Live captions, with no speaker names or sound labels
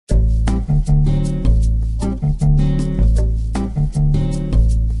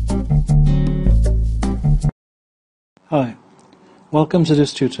Hi, welcome to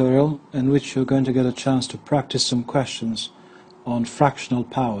this tutorial in which you're going to get a chance to practice some questions on fractional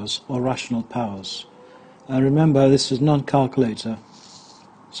powers or rational powers. And remember, this is non-calculator,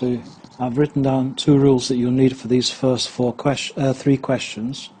 so I've written down 2 rules that you'll need for these first 3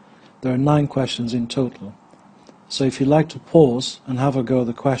 questions. There are 9 questions in total. So if you'd like to pause and have a go at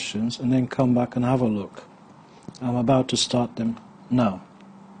the questions and then come back and have a look, I'm about to start them now.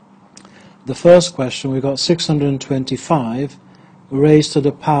 The first question, we've got 625 raised to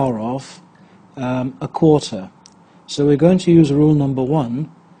the power of a quarter. So we're going to use rule number 1,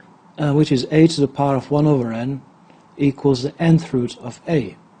 which is a to the power of 1 over n equals the nth root of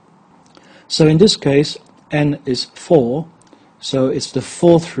a. So in this case, n is 4, so it's the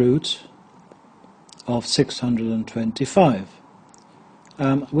 4th root of 625,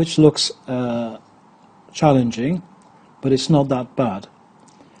 which looks challenging, but it's not that bad.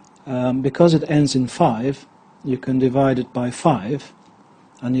 Because it ends in 5, you can divide it by 5,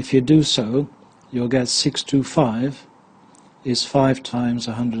 and if you do so, you'll get 625 is 5 times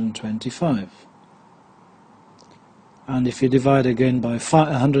 125. And if you divide again by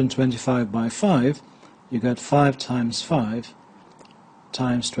 125 by 5, you get 5 times 5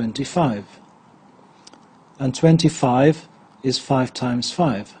 times 25. And 25 is 5 times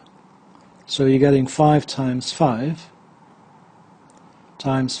 5. So you're getting 5 times 5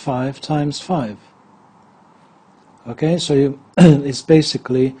 times 5 times 5. Okay, so it's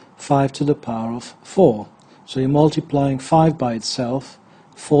basically 5 to the power of 4. So you're multiplying 5 by itself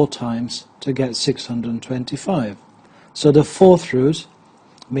 4 times to get 625. So the 4th root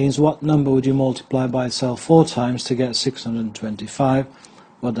means what number would you multiply by itself 4 times to get 625?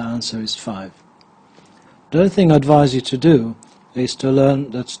 Well, the answer is 5. The other thing I advise you to do is to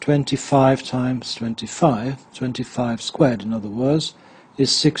learn that 25 times 25, 25 squared in other words,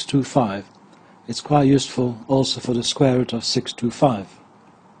 is 625. It's quite useful also for the square root of 625,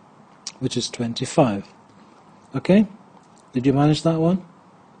 which is 25. Okay? Did you manage that one?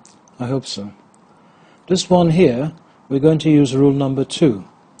 I hope so. This one here, we're going to use rule number 2,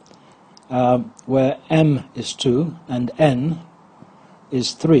 where m is 2 and n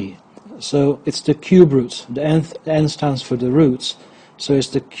is 3. So it's the cube root. The n stands for the roots, so it's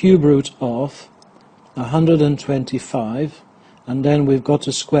the cube root of 125, and then we've got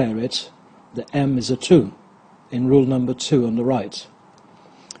to square it. The m is a 2 in rule number 2 on the right.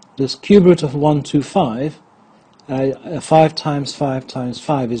 This cube root of 125, 5 times 5 times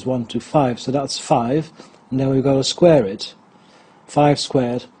 5 is 125, so that's 5, and then we've got to square it. 5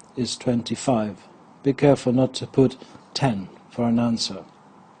 squared is 25. Be careful not to put 10 for an answer.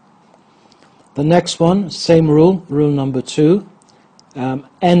 The next one, same rule, rule number 2.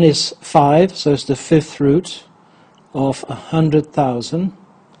 N is 5, so it's the 5th root of 100,000,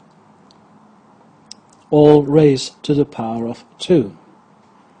 all raised to the power of 2.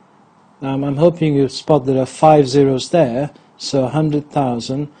 I'm hoping you spot there are 5 zeros there, so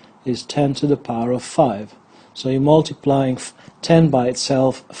 100,000 is 10 to the power of 5. So you're multiplying 10 by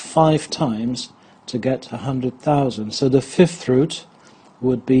itself 5 times to get 100,000. So the 5th root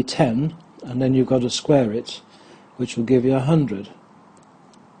would be 10, and then you've got to square it, which will give you 100.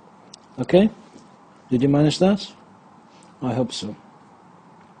 Okay? Did you manage that? I hope so.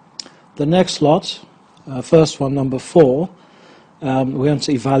 The next lot, first one, number 4, we're going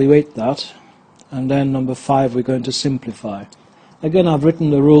to evaluate that, and then number 5 we're going to simplify. Again, I've written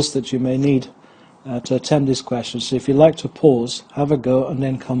the rules that you may need to attempt this question, so if you'd like to pause, have a go, and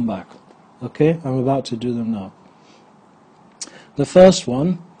then come back. Okay? I'm about to do them now. The first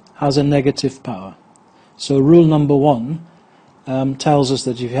one has a negative power. So rule number 1 tells us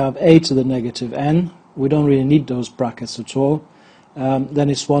that if you have a to the negative n, we don't really need those brackets at all, then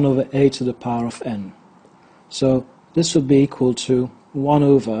it's 1 over a to the power of n. So this would be equal to 1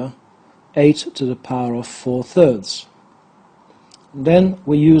 over 8 to the power of 4/3. Then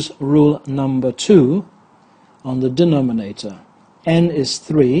we use rule number 2 on the denominator. N is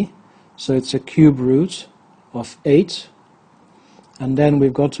 3, so it's a cube root of 8, and then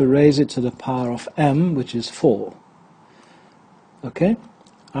we've got to raise it to the power of m, which is 4. Okay?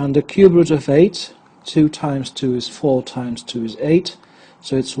 And the cube root of 8, 2 times 2 is 4 times 2 is 8,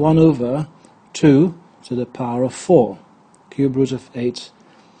 so it's 1 over 2 to the power of 4. Cube root of 8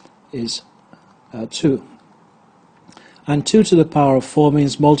 is 2. And 2 to the power of 4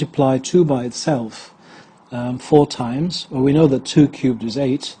 means multiply 2 by itself 4 times. Well, we know that 2 cubed is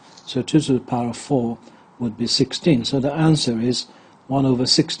 8, so 2 to the power of 4 would be 16. So the answer is 1 over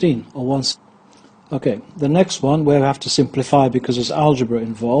 16, or 1. Okay, the next one, where we have to simplify because there's algebra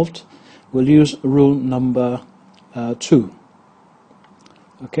involved, we'll use rule number 2.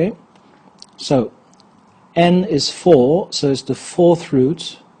 Okay, so n is 4, so it's the fourth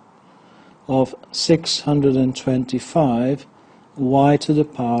root of 625 y to the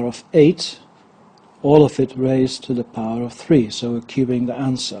power of 8, all of it raised to the power of 3, so we're cubing the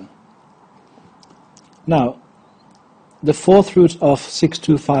answer. Now, the fourth root of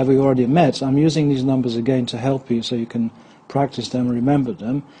 625 we already met. I'm using these numbers again to help you so you can practice them and remember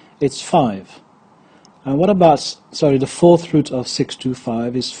them. It's 5. And what about, the fourth root of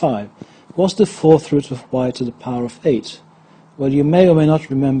 625 is 5. What's the fourth root of y to the power of 8? Well, you may or may not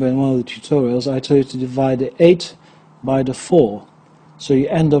remember in one of the tutorials I told you to divide the 8 by the 4. So you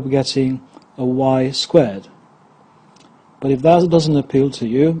end up getting a y squared. But if that doesn't appeal to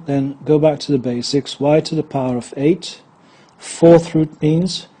you, then go back to the basics. Y to the power of 8. Fourth root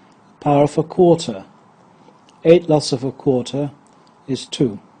means power of a quarter. 8 lots of a quarter is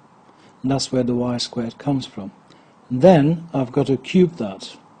 2. And that's where the y squared comes from. And then I've got to cube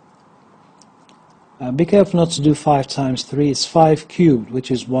that. Be careful not to do 5 times 3. It's 5 cubed,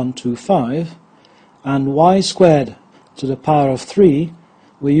 which is 125. And y squared to the power of 3,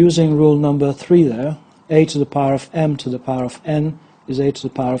 we're using rule number 3 there. A to the power of m to the power of n is a to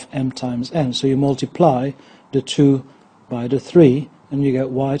the power of m times n. So you multiply the 2 by the 3, and you get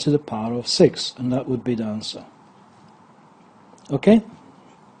y to the power of 6, and that would be the answer. Okay?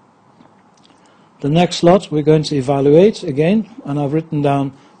 The next lot we're going to evaluate again, and I've written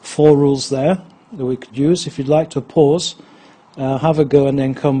down 4 rules there that we could use. If you'd like to pause, have a go and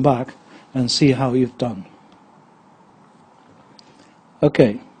then come back and see how you've done.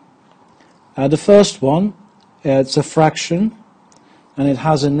 Okay. The first one, it's a fraction, and it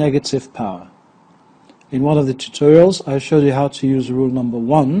has a negative power. In one of the tutorials, I showed you how to use rule number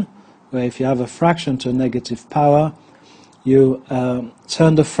 1, where if you have a fraction to a negative power, you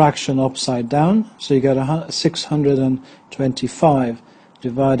turn the fraction upside down, so you get 625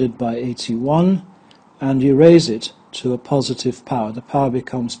 divided by 81, and you raise it to a positive power. The power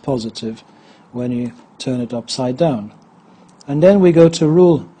becomes positive when you turn it upside down. And then we go to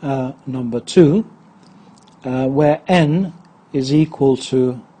rule number 2, where n is equal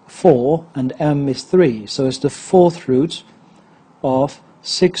to 4 and m is 3. So it's the fourth root of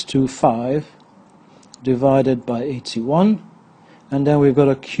 625 divided by 81, and then we've got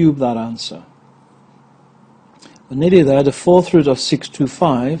to cube that answer. We're nearly there. The fourth root of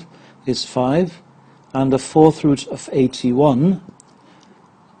 625 is 5, and the fourth root of 81,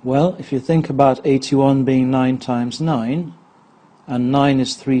 well, if you think about 81 being 9 times 9, and 9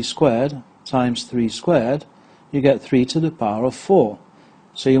 is 3 squared, times 3 squared, you get 3 to the power of 4.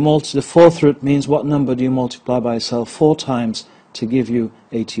 So you the fourth root means what number do you multiply by itself 4 times to give you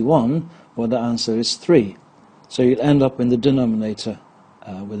 81? Well, the answer is 3. So you'd end up in the denominator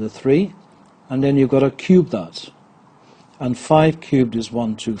with a 3, and then you've got to cube that. And 5 cubed is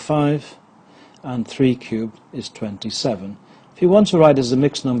 125, and 3 cubed is 27. If you want to write as a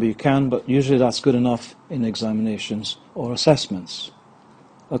mixed number, you can, but usually that's good enough in examinations or assessments.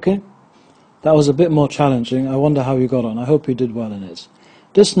 Okay? That was a bit more challenging. I wonder how you got on. I hope you did well in it.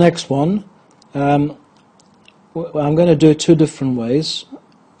 This next one, I'm going to do it 2 different ways.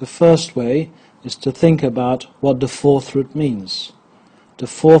 The first way is to think about what the fourth root means. The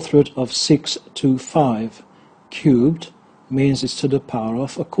fourth root of 625 cubed means it's to the power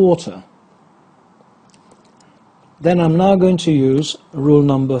of a quarter. Then I'm now going to use rule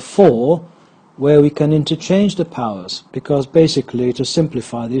number 4, where we can interchange the powers, because basically, to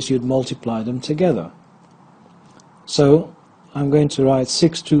simplify this, you'd multiply them together. So I'm going to write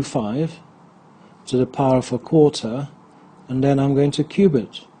 625 to the power of a quarter, and then I'm going to cube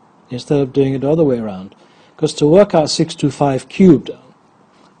it, instead of doing it the other way around. Because to work out 625 cubed,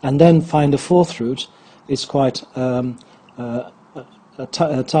 and then find the fourth root, is quite a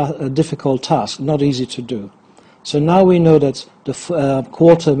difficult task, not easy to do. So now we know that the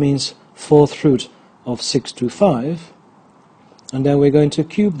quarter means fourth root of 625, and then we're going to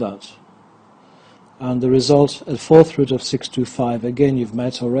cube that. And the result, a fourth root of 625, again you've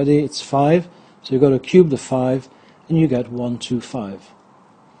met already, it's 5, so you've got to cube the 5, and you get 125.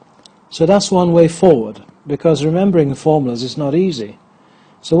 So that's one way forward, because remembering formulas is not easy.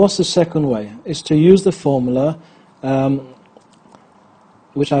 So what's the second way? Is to use the formula,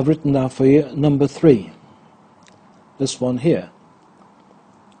 which I've written down for you, number 3. This one here.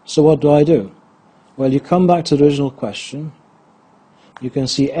 So what do? Well, you come back to the original question. You can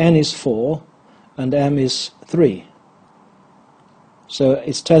see n is 4 and m is 3. So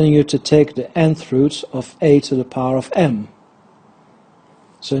it's telling you to take the nth root of a to the power of m.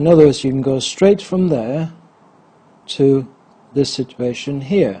 So in other words, you can go straight from there to this situation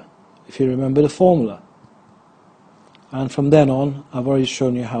here. if you remember the formula. And from then on, I've already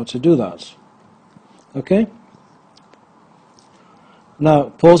shown you how to do that. Okay? Now,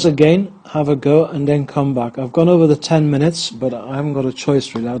 pause again, have a go, and then come back. I've gone over the 10 minutes, but I haven't got a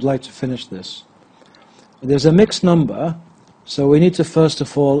choice really. I'd like to finish this. There's a mixed number, so we need to first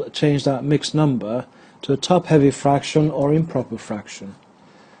of all change that mixed number to a top-heavy fraction or improper fraction.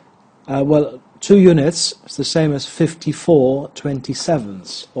 Well, 2 units is the same as 54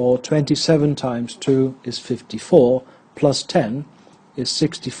 27ths, or 27 times 2 is 54, plus 10 is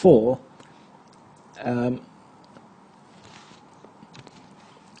 64.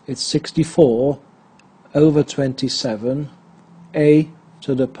 It's 64 over 27, a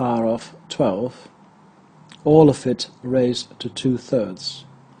to the power of 12, all of it raised to 2/3.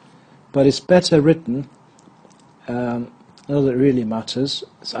 But it's better written, not that it really matters,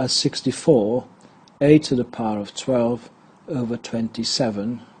 as 64 a to the power of 12 over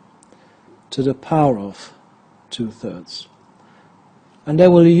 27 to the power of 2/3. And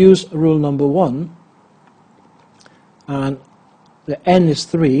then we'll use rule number 1, and the n is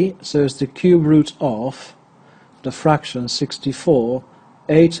 3, so it's the cube root of the fraction 64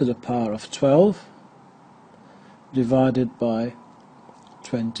 a to the power of 12 divided by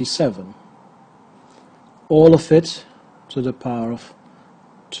 27. All of it to the power of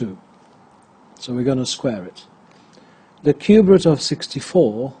 2. So we're going to square it. The cube root of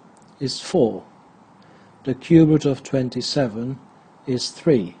 64 is 4. The cube root of 27 is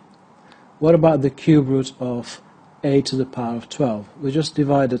 3. What about the cube root of a to the power of 12? We just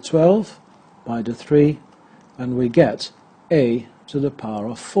divide the 12 by the 3 and we get a to the power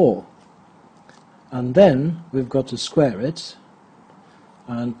of 4. And then we've got to square it,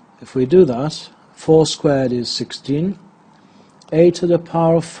 and if we do that, 4 squared is 16. A to the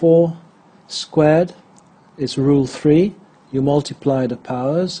power of 4 squared is rule 3. You multiply the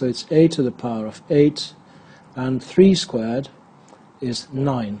powers, so it's a to the power of 8, and 3 squared is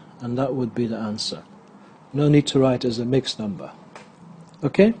 9, and that would be the answer. No need to write as a mixed number.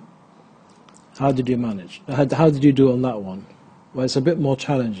 Okay? How did you manage? How did you do on that one? Well, it's a bit more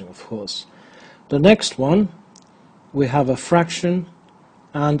challenging, of course. The next one, we have a fraction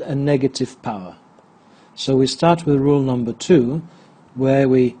and a negative power. So we start with rule number 2, where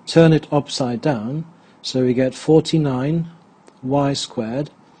we turn it upside down, so we get 49 y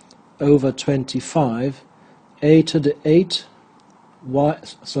squared over 25 a to the 8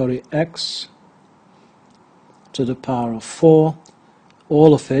 x to the power of 4,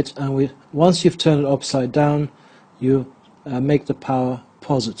 all of it, and once you've turned it upside down, you make the power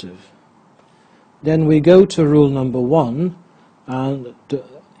positive. Then we go to rule number 1, and the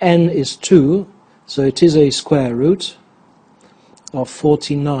n is 2, so it is a square root of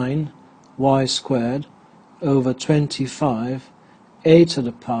 49 y squared over 25 a to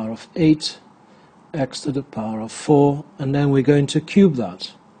the power of 8 x to the power of 4, and then we're going to cube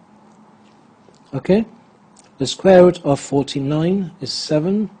that. Okay? The square root of 49 is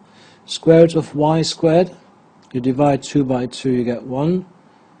 7. Square root of y squared, you divide 2 by 2, you get 1.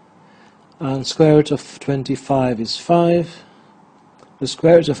 And square root of 25 is 5. The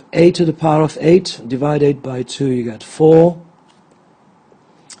square root of a to the power of 8, divide 8 by 2, you get 4.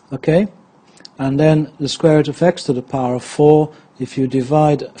 Okay? And then the square root of x to the power of 4, if you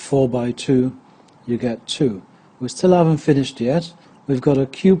divide 4 by 2, you get 2. We still haven't finished yet. We've got to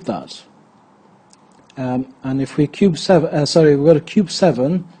cube that. And if we cube 7, we've got to cube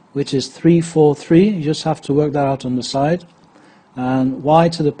 7, which is 343. You just have to work that out on the side. And y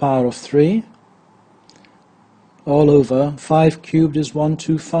to the power of 3 all over 5 cubed is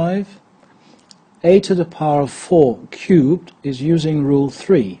 125. A to the power of 4 cubed is using rule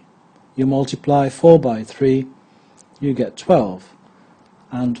 3. You multiply 4 by 3, you get 12.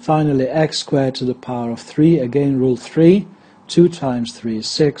 And finally x squared to the power of 3, again rule 3. 2 times 3 is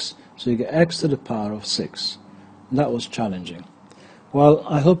 6, so you get x to the power of 6. And that was challenging. Well,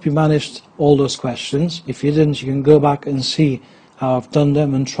 I hope you managed all those questions. If you didn't, you can go back and see how I've done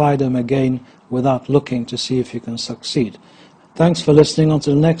them and try them again without looking to see if you can succeed. Thanks for listening.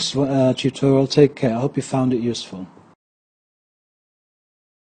 Until the next tutorial, take care. I hope you found it useful.